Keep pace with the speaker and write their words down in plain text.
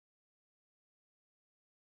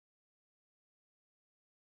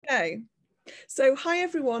Okay, so hi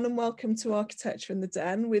everyone and welcome to Architecture in the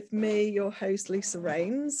Den with me, your host Lisa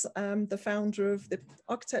Rains, the founder of the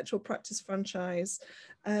architectural practice franchise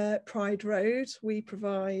Pride Road. We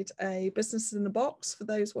provide a business in a box for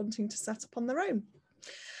those wanting to set up on their own.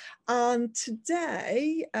 And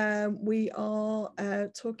today we are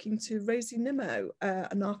talking to Rosie Nimmo,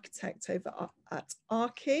 an architect over at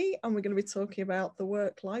Archi, and we're going to be talking about the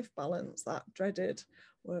work-life balance, that dreaded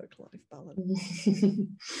work-life balance.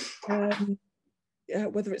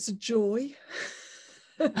 Whether it's a joy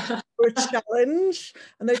or a challenge.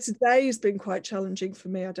 I know today has been quite challenging for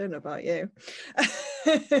me. I don't know about you.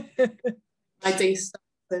 My day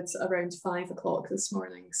started around 5 o'clock this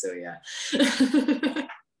morning, so yeah.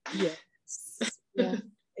 Yes, yeah,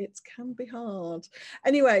 it can be hard.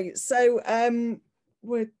 Anyway, so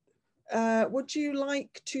would you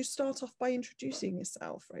like to start off by introducing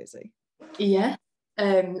yourself, Rosie? Yeah.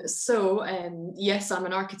 Yes, I'm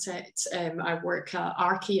an architect. I work at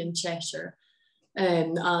Archi in Cheshire,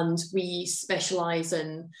 and we specialise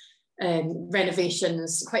in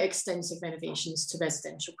renovations, quite extensive renovations to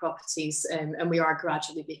residential properties, and we are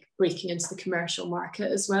gradually breaking into the commercial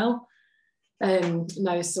market as well.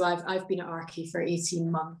 Now, so I've been at Archi for 18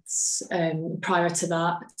 months. Prior to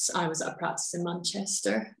that, I was at a practice in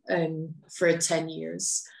Manchester for 10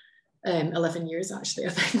 years, 11 years actually, I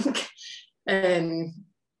think.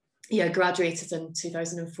 Yeah, graduated in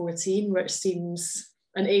 2014, which seems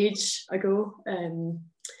an age ago.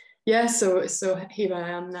 Yeah, so here I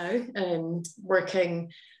am now,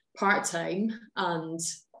 working part-time and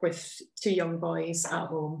with 2 young boys at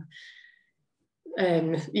home.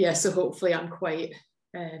 Yeah, so hopefully I'm quite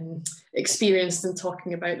experienced in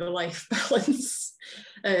talking about the life balance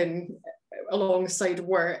alongside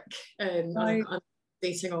work, and I'm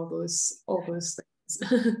dating all those things.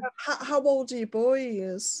 How old are your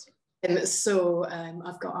boys? So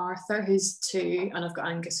I've got Arthur, who's 2, and I've got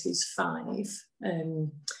Angus, who's 5.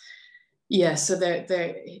 Yeah, so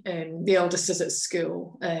the eldest is at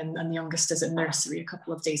school, and the youngest is at nursery a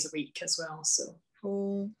couple of days a week as well. So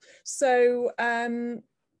cool. So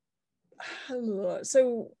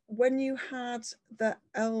so when you had the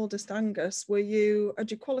eldest Angus, had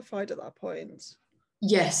you qualified at that point?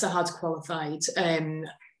 Yes, I had qualified.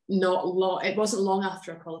 Not long. It wasn't long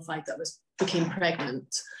after I qualified that I became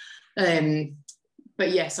pregnant.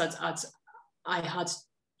 But yes, I had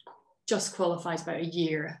just qualified about a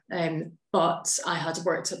year, but I had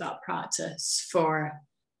worked at that practice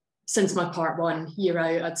since my part 1 year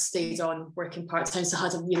out. I'd stayed on working part-time, so I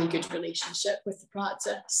had a really good relationship with the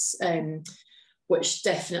practice, which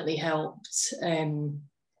definitely helped.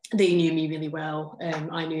 They knew me really well,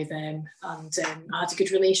 I knew them, and I had a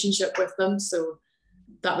good relationship with them, so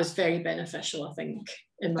that was very beneficial, I think,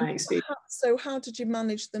 in my experience. So how did you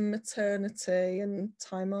manage the maternity and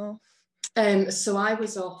time off? So I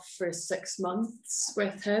was off for 6 months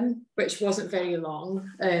with him, which wasn't very long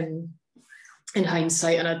in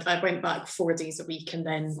hindsight, and I went back 4 days a week, and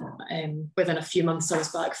then within a few months I was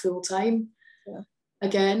back full-time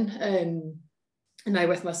again. And now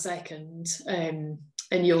with my second, and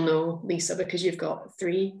you'll know, Lisa, because you've got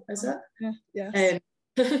 3, is it? Yeah. Yes.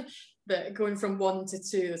 That going from 1 to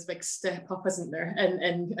 2 is a big step up, isn't there,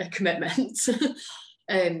 in a commitment.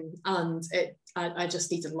 And I just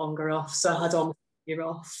needed longer off, so I had almost a year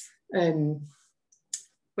off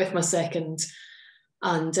with my second.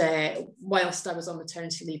 And whilst I was on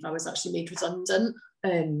maternity leave, I was actually made redundant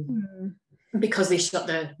because they shut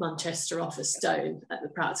the Manchester office down at the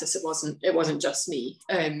practice. It wasn't just me.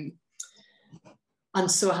 And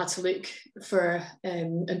so I had to look for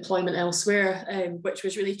employment elsewhere, which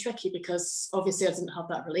was really tricky because obviously I didn't have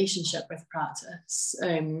that relationship with practice.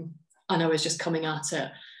 And I was just coming at it,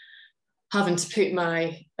 having to put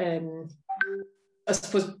I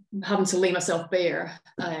suppose, having to lay myself bare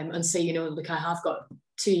and say, look, I have got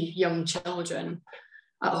 2 young children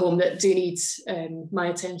at home that do need my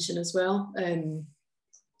attention as well. And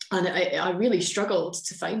I really struggled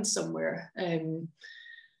to find somewhere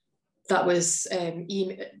that was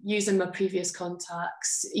using my previous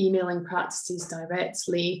contacts, emailing practices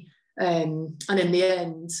directly. And in the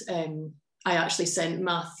end, I actually sent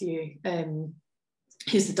Matthew,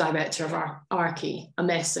 who's the director of Archi, a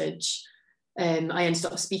message. I ended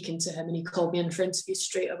up speaking to him and he called me in for interview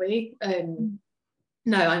straight away.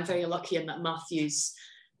 Now, I'm very lucky in that Matthew's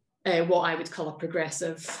what I would call a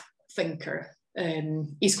progressive thinker.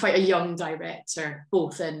 He's quite a young director,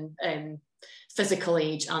 both in physical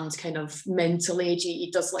age and kind of mental age. He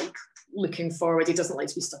does like looking forward. He doesn't like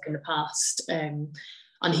to be stuck in the past. And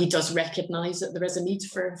he does recognise that there is a need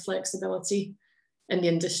for flexibility in the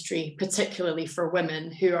industry, particularly for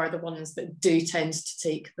women, who are the ones that do tend to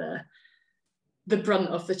take the brunt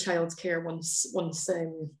of the childcare once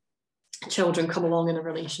children come along in a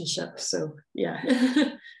relationship. So yeah.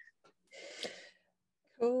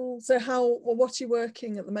 Cool. So what are you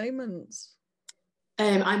working at the moment?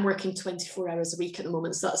 I'm working 24 hours a week at the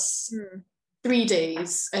moment, so that's 3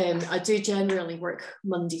 days. I do generally work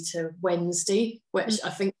Monday to Wednesday, which I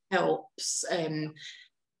think helps.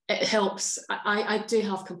 It helps. I do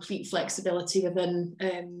have complete flexibility within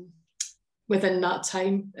that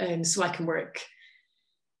time, so I can work,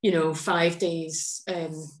 5 days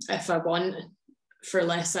if I want for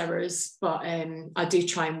less hours, but I do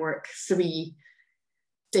try and work 3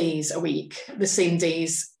 days a week, the same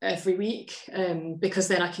days every week, because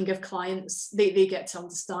then I can give clients, they get to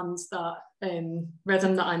understand that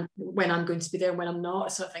rhythm, that when I'm going to be there and when I'm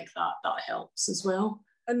not. So I think that helps as well.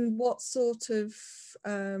 And what sort of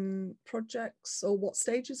projects, or what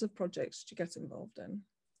stages of projects do you get involved in?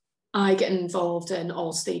 I get involved in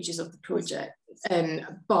all stages of the project,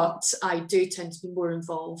 but I do tend to be more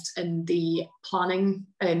involved in the planning,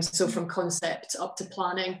 so from concept up to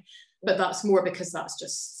planning. But that's more because that's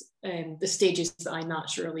just the stages that I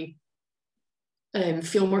naturally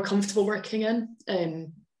feel more comfortable working in.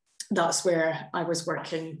 That's where I was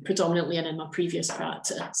working predominantly in my previous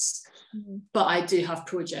practice. But I do have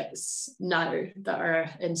projects now that are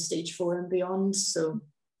in stage 4 and beyond. So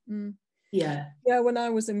yeah. When I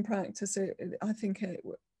was in practice, I think it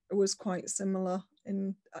was quite similar.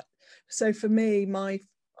 So for me,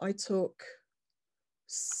 I took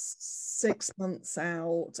 6 months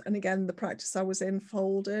out, and again the practice I was in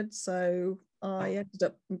folded, so I ended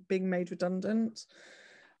up being made redundant,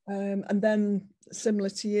 and then similar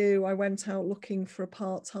to you, I went out looking for a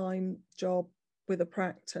part-time job with a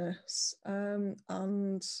practice, and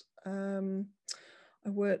I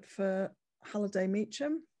worked for Halliday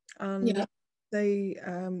Meacham, and they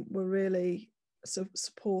were really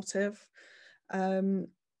supportive, and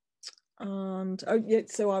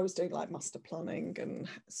so I was doing like master planning and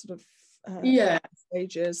sort of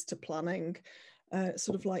stages to planning,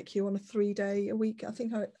 sort of like you, on a 3-day a week. I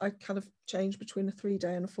think I kind of changed between a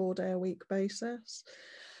 3-day and a 4-day a week basis,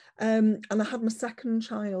 and I had my second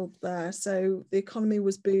child there, so the economy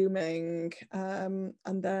was booming, and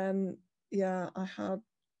then I had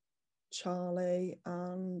Charlie,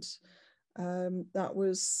 and that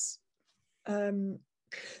was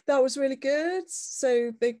really good.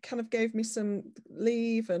 So they kind of gave me some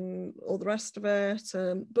leave and all the rest of it.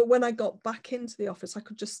 But when I got back into the office, I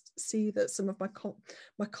could just see that some of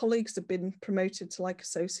my colleagues had been promoted to like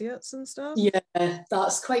associates and stuff. Yeah,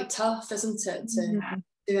 that's quite tough, isn't it?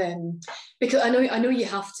 Because I know you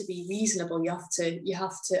have to be reasonable. You have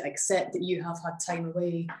to accept that you have had time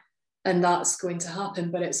away, and that's going to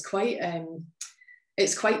happen. But it's quite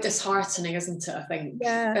disheartening, isn't it? I think.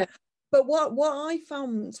 Yeah. But what I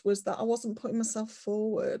found was that I wasn't putting myself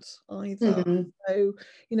forward either. So,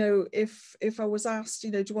 if I was asked, do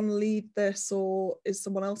you want to lead this, or is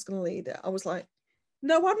someone else going to lead it? I was like,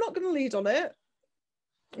 no, I'm not going to lead on it.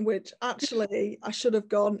 Which actually I should have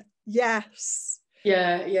gone, yes.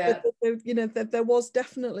 Yeah. But, there was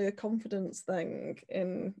definitely a confidence thing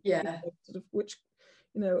in sort of, which,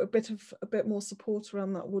 a bit more support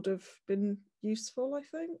around that would have been useful, I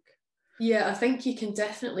think. Yeah, I think you can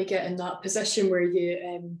definitely get in that position where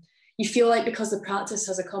you feel like, because the practice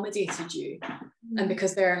has accommodated you, and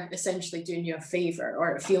because they're essentially doing you a favour,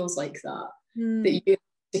 or it feels like that, that you have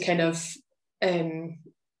to kind of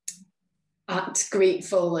act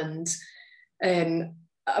grateful, and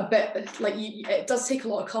a bit like it does take a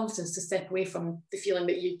lot of confidence to step away from the feeling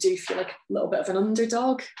that you do feel like a little bit of an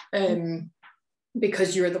underdog,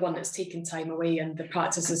 because you're the one that's taken time away and the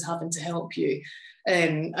practice is having to help you.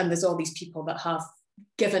 And there's all these people that have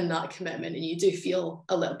given that commitment, and you do feel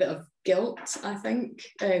a little bit of guilt, I think,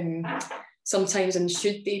 sometimes, and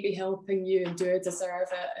should they be helping you, and do I deserve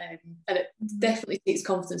it? And it definitely takes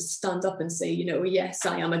confidence to stand up and say, yes,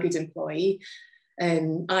 I am a good employee,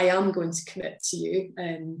 and I am going to commit to you.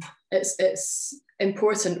 And it's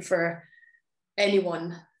important for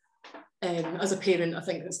anyone, as a parent, I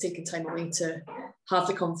think, that's taken time away, to have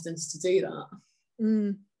the confidence to do that.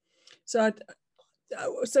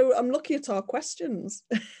 So I'm looking at our questions.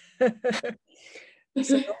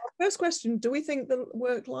 So our first question: do we think the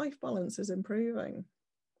work-life balance is improving?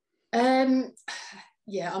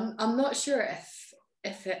 Yeah, I'm not sure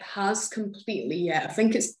if it has completely yet. I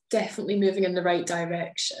think it's definitely moving in the right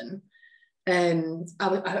direction.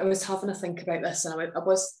 I was having a think about this, and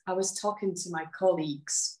I was talking to my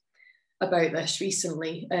colleagues about this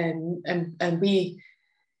recently, and we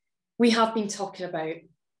have been talking about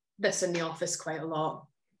this in the office quite a lot.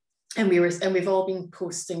 And we've all been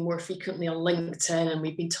posting more frequently on LinkedIn, and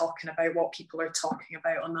we've been talking about what people are talking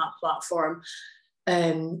about on that platform.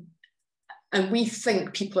 And we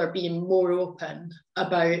think people are being more open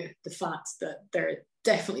about the fact that there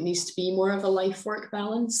definitely needs to be more of a life-work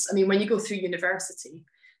balance. I mean, when you go through university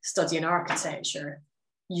studying architecture,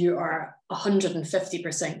 you are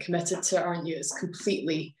 150% committed to it, aren't you?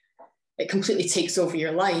 It completely takes over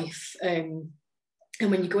your life. And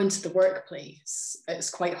when you go into the workplace, it's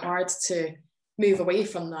quite hard to move away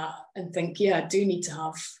from that and think, yeah, I do need to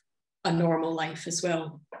have a normal life as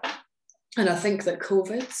well. And I think that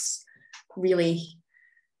COVID's really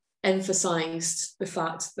emphasised the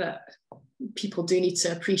fact that people do need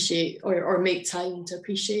to appreciate or make time to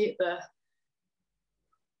appreciate the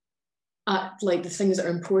things that are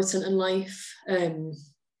important in life. And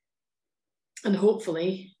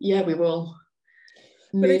hopefully, yeah, we will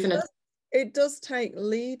move in a... It does take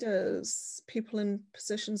leaders, people in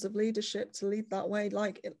positions of leadership, to lead that way.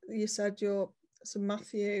 Like you said,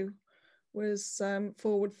 Matthew was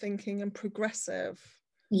forward thinking and progressive.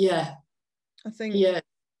 Yeah, I think. Yeah.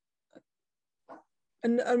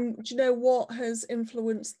 And do you know what has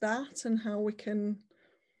influenced that, and how we can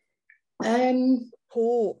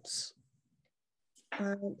support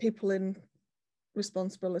people in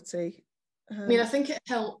responsibility? I mean, I think it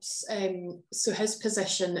helps. So his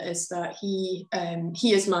position is that he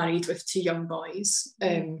is married with 2 young boys,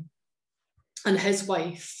 and his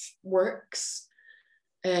wife works.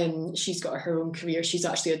 She's got her own career. She's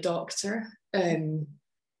actually a doctor, and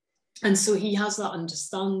so he has that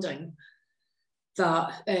understanding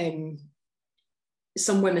that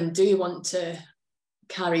some women do want to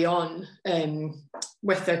carry on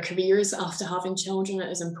with their careers after having children.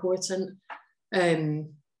 It is important.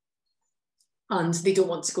 And they don't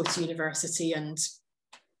want to go to university and,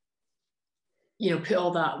 put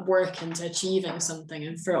all that work into achieving something,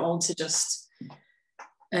 and for it all to just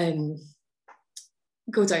go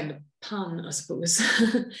down the pan, I suppose.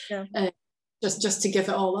 Yeah. Just to give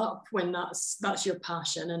it all up when that's your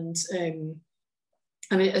passion. And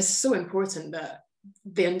I mean, it's so important that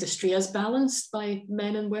the industry is balanced by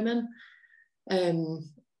men and women. I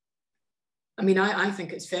mean, I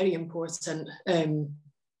think it's very important.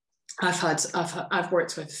 I've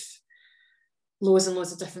worked with loads and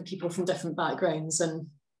loads of different people from different backgrounds, and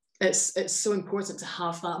it's so important to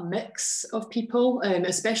have that mix of people,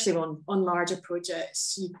 especially on larger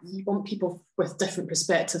projects. You want people with different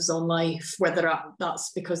perspectives on life, whether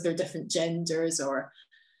that's because they're different genders or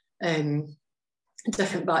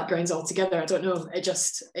different backgrounds altogether. I don't know. It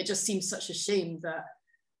just seems such a shame that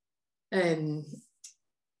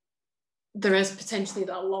there is potentially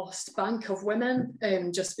that lost bank of women,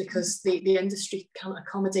 just because the industry can't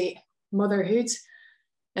accommodate motherhood,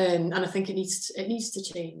 and I think it needs to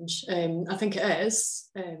change. I think it is,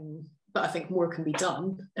 but I think more can be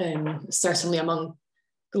done, certainly among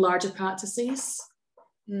the larger practices.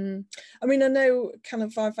 I mean, I know kind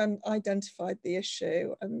of I've identified the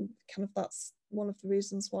issue, and kind of that's one of the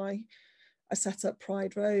reasons why I set up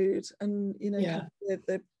Pride Road. And kind of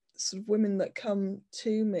the sort of women that come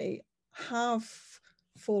to me have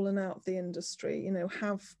fallen out of the industry,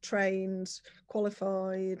 have trained,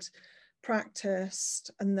 qualified,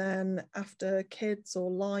 practiced, and then after kids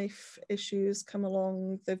or life issues come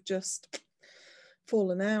along, they've just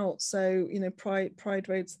fallen out. So Pride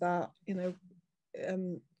Road's that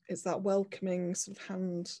it's that welcoming sort of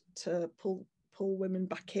hand to pull women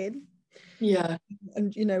back in. Yeah.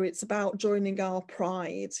 And it's about joining our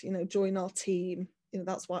pride, join our team.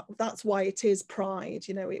 That's why it is Pride.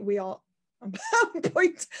 We are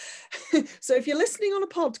point. So if you're listening on a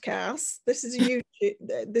podcast, this is YouTube.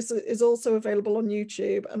 This is also available on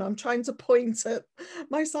YouTube, and I'm trying to point at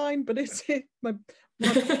my sign, but it's my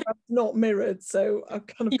not mirrored, so I've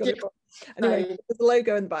kind of got it wrong. Anyway, there's the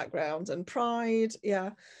logo in the background and Pride.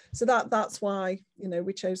 Yeah, so that's why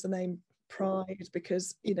we chose the name Pride,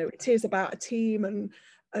 because it is about a team,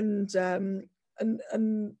 and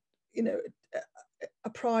a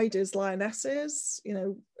pride is lionesses.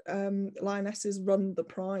 Lionesses run the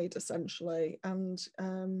pride essentially, and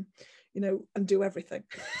and do everything.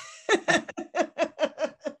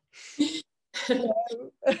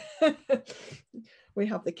 We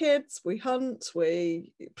have the kids, we hunt,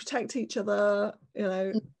 we protect each other,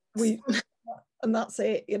 and that's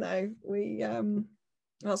it. We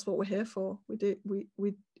that's what we're here for. We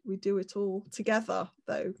do it all together,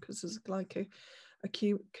 though, because there's like a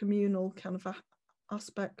communal kind of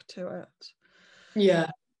aspect to it. Yeah.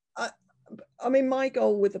 I mean, my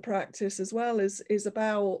goal with the practice as well is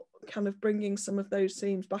about kind of bringing some of those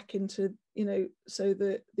themes back into, so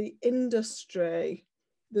that the industry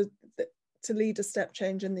to lead a step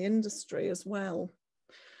change in the industry as well,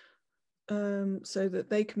 so that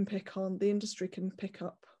the industry can pick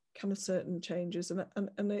up kind of certain changes,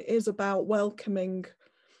 and it is about welcoming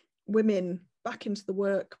women back into the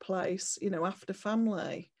workplace, you know, after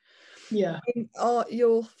family. Yeah.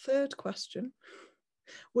 Your third question: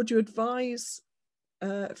 would you advise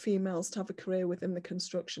females to have a career within the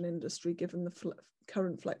construction industry given the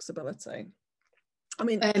current flexibility? I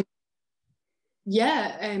mean,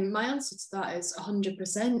 my answer to that is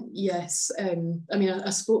 100% yes. I mean, I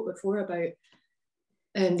spoke before about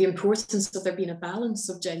the importance of there being a balance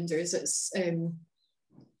of genders.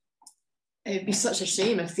 It'd be such a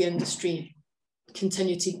shame if the industry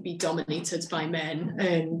continued to be dominated by men.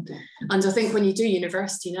 And I think when you do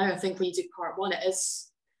university now, I think when you do part one, it is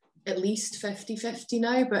at least 50-50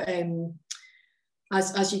 now. But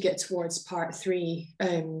as you get towards part three,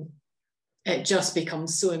 it just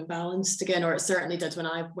becomes so imbalanced again, or it certainly did when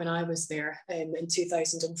I was there in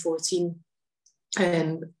 2014.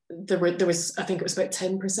 There was, I think it was about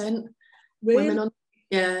 10% really? women on.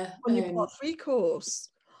 Yeah. On your part three course.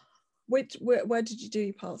 Where did you do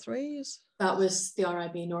your part threes? That was the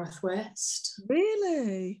RIB Northwest.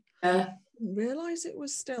 Really? Yeah. I didn't realise it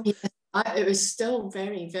was still. Yeah, it was still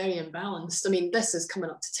very, very imbalanced. I mean, this is coming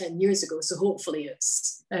up to 10 years ago, so hopefully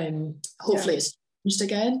it's changed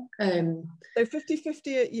again. So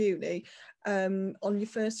 50-50 at uni, on your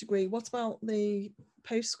first degree. What about the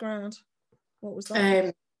postgrad? What was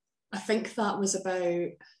that? I think that was about,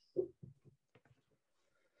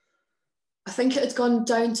 I think it had gone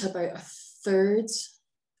down to about a third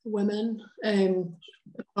women,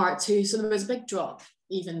 part two. So there was a big drop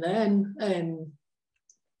even then,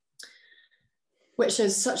 which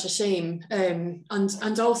is such a shame.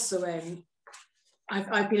 And also,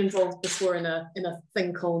 I've been involved before in a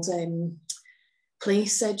thing called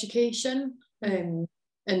place education in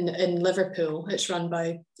Liverpool. It's run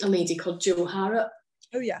by a lady called Jo Harrop.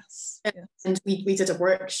 Oh yes. And we did a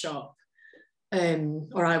workshop,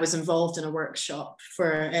 or I was involved in a workshop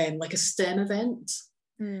for like a STEM event.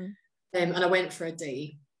 And I went for a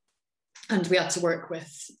day, and we had to work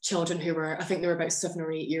with children who were, I think they were about 7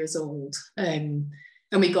 or 8 years old, and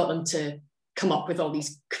we got them to come up with all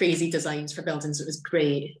these crazy designs for buildings. It was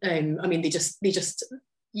great. I mean, they just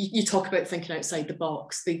you talk about thinking outside the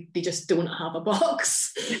box. They just don't have a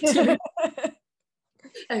box.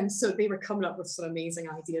 And so they were coming up with some amazing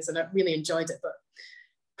ideas, and I really enjoyed it. But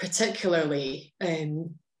particularly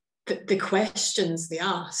the questions they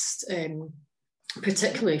asked,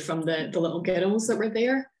 particularly from the little girls that were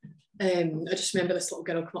there. I just remember this little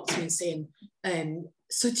girl come up to me and saying,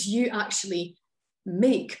 so do you actually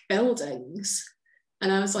make buildings?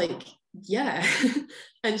 And I was like, yeah.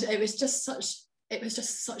 And it was just such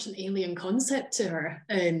an alien concept to her.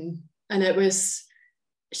 And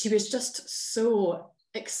she was just so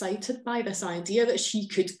excited by this idea that she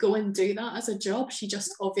could go and do that as a job. She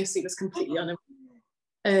just obviously was completely unaware.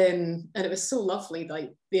 And it was so lovely,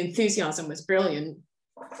 like the enthusiasm was brilliant.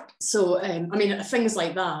 So I mean, things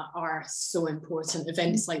like that are so important.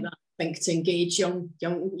 Events like that, I think, to engage young,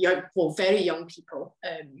 very young people,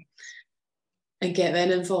 and get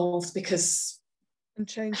them involved, because and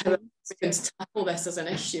change how we're going to tackle this as an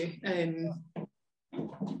issue. One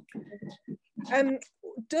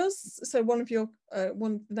of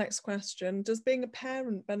the next question: does being a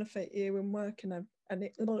parent benefit you in working?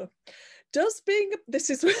 This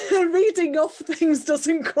is reading off things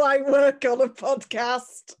doesn't quite work on a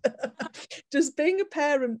podcast. Does being a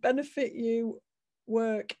parent benefit you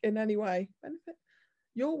work in any way? Benefit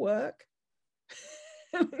your work?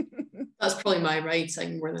 That's probably my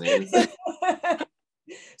writing more than anything.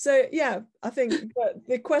 So yeah, I think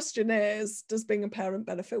the question is, does being a parent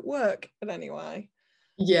benefit work in any way?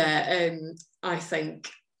 Yeah, I think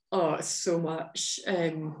so much.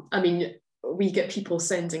 I mean, we get people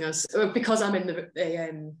sending us, because I'm in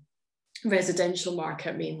the residential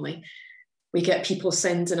market mainly, we get people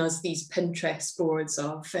sending us these Pinterest boards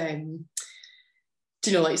of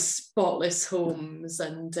like spotless homes,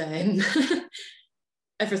 and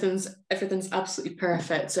everything's absolutely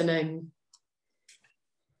perfect. And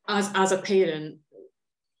as a parent,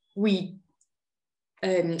 we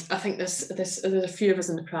I think there's a few of us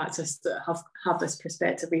in the practice that have this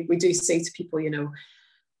perspective. We do say to people,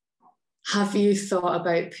 have you thought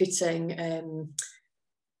about putting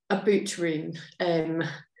a boot room,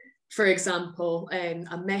 for example,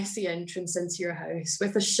 a messy entrance into your house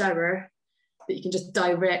with a shower that you can just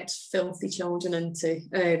direct filthy children into?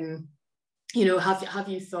 Have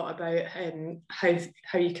you thought about how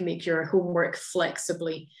you can make your homework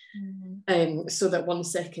flexibly, so that 1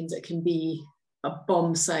 second it can be a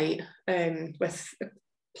bomb site with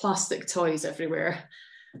plastic toys everywhere,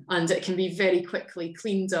 and it can be very quickly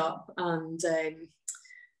cleaned up and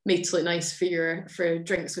made to look nice for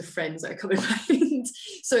drinks with friends that are coming round.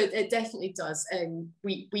 So it definitely does. I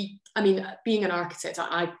mean, being an architect,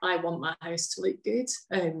 I want my house to look good.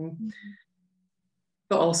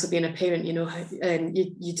 But also being a parent, you know,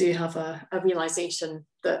 you do have a realization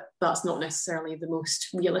that that's not necessarily the most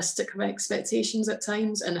realistic of expectations at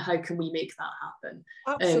times, and how can we make that happen?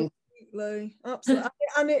 Absolutely, absolutely.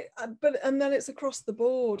 And then it's across the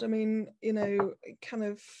board. I mean, you know, kind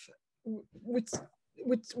of,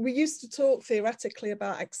 we used to talk theoretically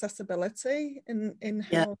about accessibility in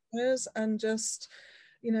houses, and just,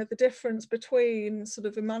 you know, the difference between sort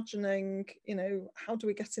of imagining, you know, how do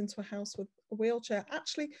we get into a house with a wheelchair?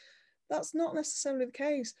 Actually, that's not necessarily the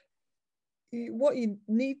case. What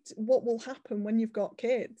will happen when you've got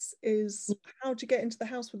kids is, how do you get into the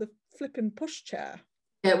house with a flipping pushchair?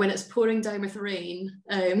 Yeah, when it's pouring down with rain.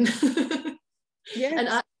 Yeah.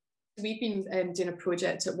 And we've been doing a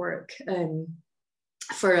project at work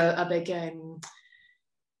for a big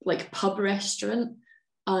like pub restaurant,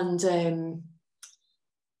 and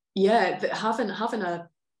yeah, but having a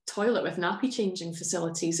toilet with nappy changing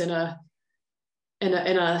facilities in a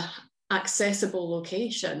accessible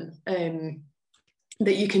location,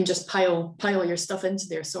 that you can just pile your stuff into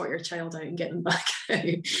there, sort your child out and get them back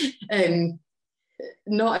out.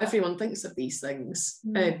 Not everyone thinks of these things.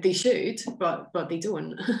 They should, but they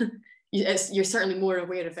don't. You're certainly more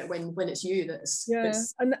aware of it when it's you that's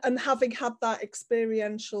and having had that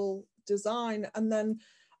experiential design,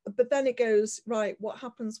 but then it goes, right, what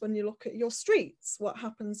happens when you look at your streets? What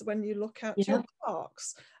happens when you look at your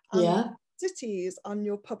parks and cities and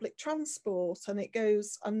your public transport? And it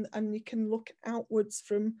goes, and you can look outwards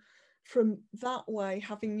from that way,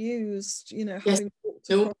 having used, you know, having walked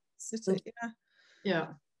across the city.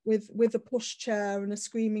 With a pushchair and a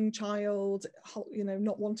screaming child, you know,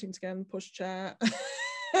 not wanting to get in the pushchair.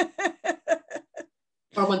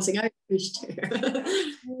 Or wanting out the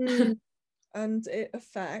pushchair. And it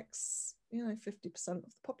affects, you know, 50% of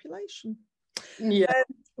the population.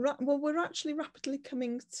 Well, we're actually rapidly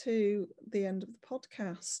coming to the end of the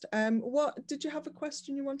podcast. What did you have a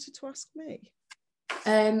question you wanted to ask me?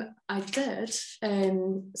 I did.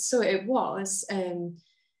 So it was,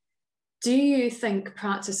 do you think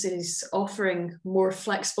practices offering more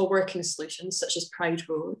flexible working solutions, such as Pride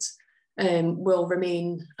Road, will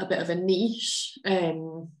remain a bit of a niche?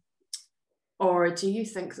 Or do you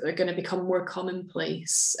think that they're going to become more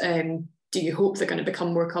commonplace? Do you hope they're going to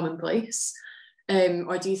become more commonplace?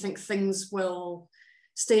 Or do you think things will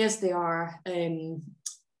stay as they are?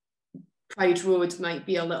 Pride Road might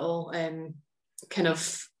be a little kind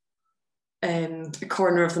of a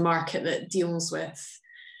corner of the market that deals with,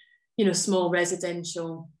 you know, small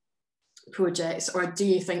residential projects? Or do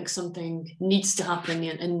you think something needs to happen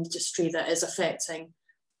in industry that is affecting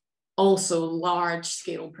also large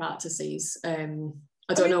scale practices? I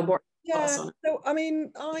don't know what thoughts on it. So I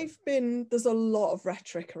mean, there's a lot of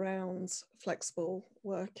rhetoric around flexible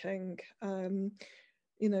working.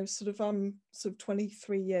 You know, I'm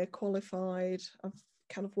 23-year qualified. I've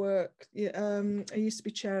kind of worked, I used to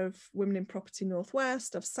be chair of Women in Property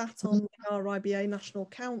Northwest. I've sat on the RIBA National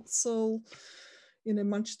Council, you know,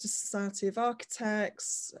 Manchester Society of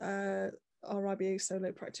Architects, RIBA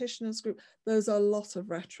Solo Practitioners Group. There's a lot of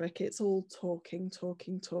rhetoric. It's all talking.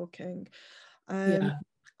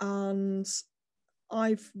 And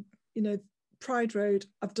I've, you know, Pride Road,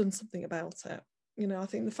 I've done something about it. You know, I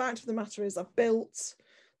think the fact of the matter is I've built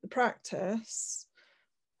the practice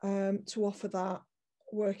to offer that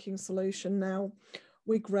working solution. Now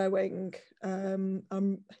we're growing.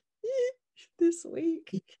 This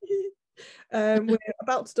week we're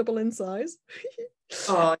about to double in size.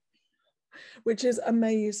 Which is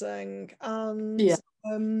amazing. And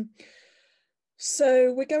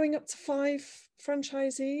so we're going up to 5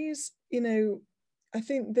 franchisees. You know, I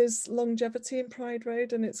think there's longevity in Pride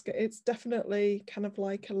Road, and it's definitely kind of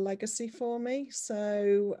like a legacy for me.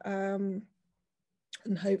 So and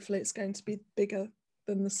hopefully it's going to be bigger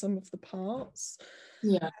than the sum of the parts.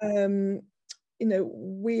 You know,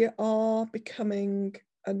 we are becoming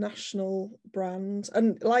a national brand,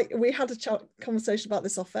 and like we had a conversation about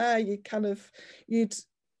this off air. You'd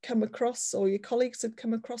come across, or your colleagues had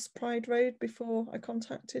come across Pride Road before I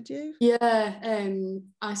contacted you.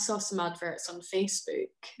 I saw some adverts on Facebook.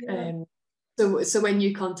 So when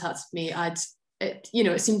you contacted me, it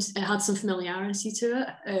had some familiarity to it.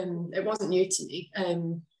 It wasn't new to me.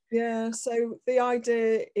 So the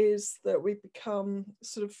idea is that we become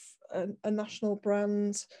sort of a national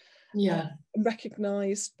brand,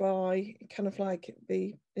 recognised by kind of like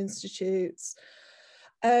the institutes.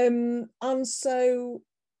 And so,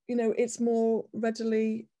 you know, it's more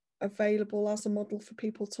readily available as a model for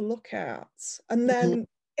people to look at. And then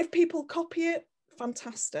if people copy it,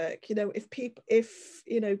 fantastic. You know, if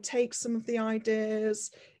you know, take some of the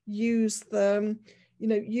ideas, use them, you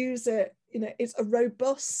know, use it, you know, it's a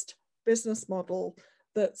robust business model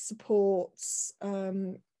that supports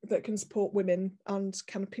that can support women and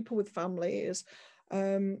kind of people with families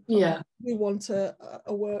who want a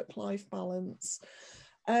work-life balance.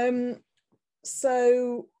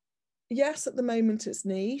 So yes, at the moment it's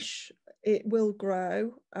niche. It will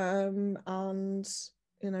grow, and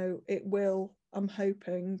you know, it will, I'm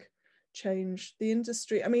hoping, change the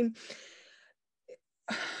industry. I mean,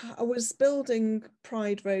 I was building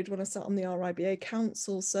Pride Road when I sat on the RIBA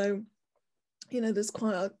council, so you know, there's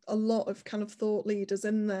quite a lot of kind of thought leaders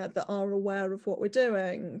in there that are aware of what we're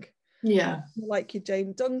doing. Yeah, like your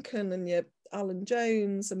Jane Duncan and your Alan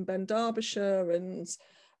Jones and Ben Derbyshire and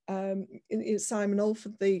Simon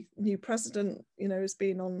Alford, the new president, you know, has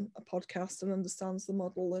been on a podcast and understands the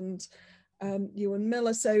model, and Ewan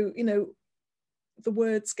Miller. So, you know, the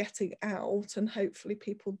word's getting out, and hopefully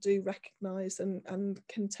people do recognise and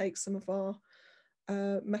can take some of our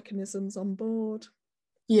mechanisms on board.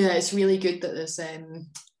 Yeah, it's really good that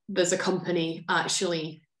there's a company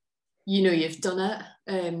actually, you know, you've done it,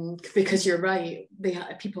 because you're right,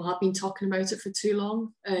 people have been talking about it for too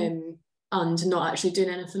long, and not actually doing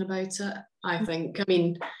anything about it. I think, I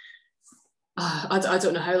mean, I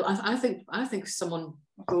don't know how. I think someone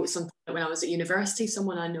wrote something when I was at university,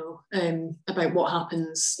 someone I know, about what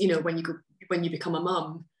happens, you know, when you become a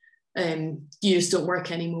mum, you just don't work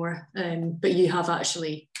anymore, but you have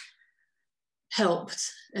actually helped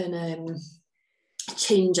in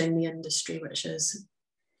changing the industry, which is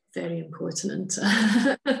very important.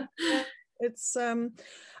 It's I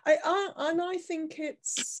think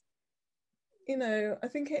it's, you know, I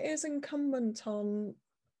think it is incumbent on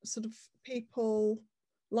sort of people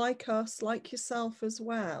like us, like yourself as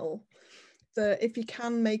well, that if you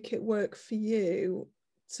can make it work for you,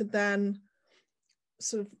 to then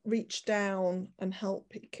sort of reach down and help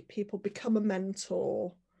people become a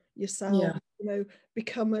mentor yourself. You know,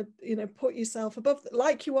 become a, you know, put yourself above,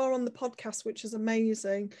 like you are on the podcast, which is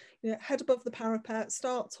amazing. You know, head above the parapet,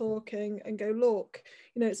 start talking and go, look,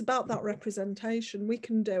 you know, it's about that representation. We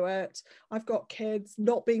can do it. I've got kids.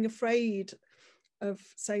 Not being afraid of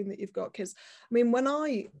saying that you've got kids. I mean, when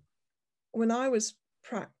I was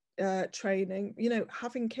training, you know,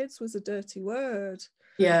 having kids was a dirty word.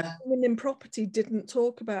 Yeah. Women in property didn't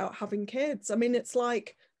talk about having kids. I mean, it's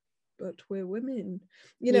like, but we're women,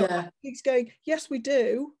 you know. He's going, yes, we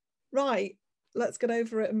do. Right, let's get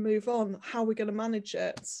over it and move on. How are we going to manage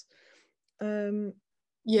it?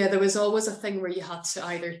 Yeah, there was always a thing where you had to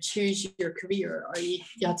either choose your career or you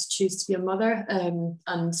had to choose to be a mother.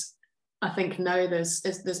 And I think now there's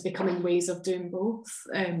becoming ways of doing both,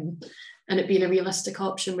 and it being a realistic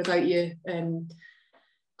option without you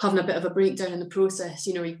having a bit of a breakdown in the process.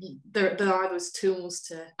 You know, there are those tools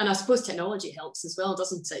to, and I suppose technology helps as well,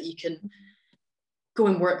 doesn't it? You can go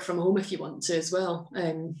and work from home if you want to as well,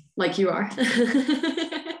 like you are.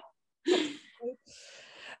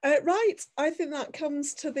 Right, I think that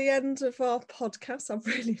comes to the end of our podcast. I've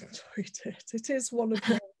really enjoyed it. It is one of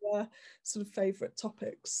my sort of favourite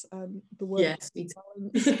topics, the work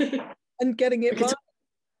balance and getting it right.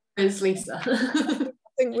 It's Lisa.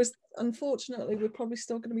 I think unfortunately we're probably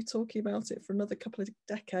still going to be talking about it for another couple of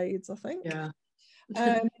decades, I think. Yeah.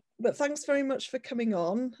 But thanks very much for coming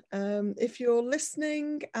on. If you're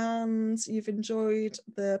listening and you've enjoyed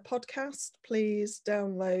the podcast, please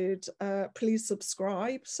download, please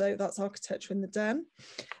subscribe. So that's Architecture in the Den.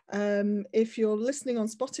 If you're listening on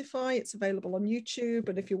Spotify, it's available on YouTube.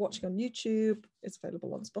 And if you're watching on YouTube, it's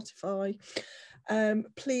available on Spotify.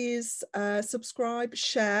 Please subscribe,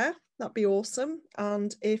 share. That'd be awesome.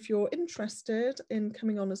 And if you're interested in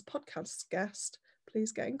coming on as podcast guest,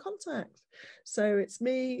 please get in contact. So it's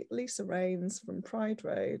me, Lisa Rains from Pride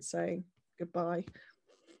Road, saying goodbye.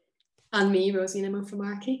 And me, Rosie Nimmo from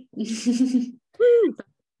Archie. Woo!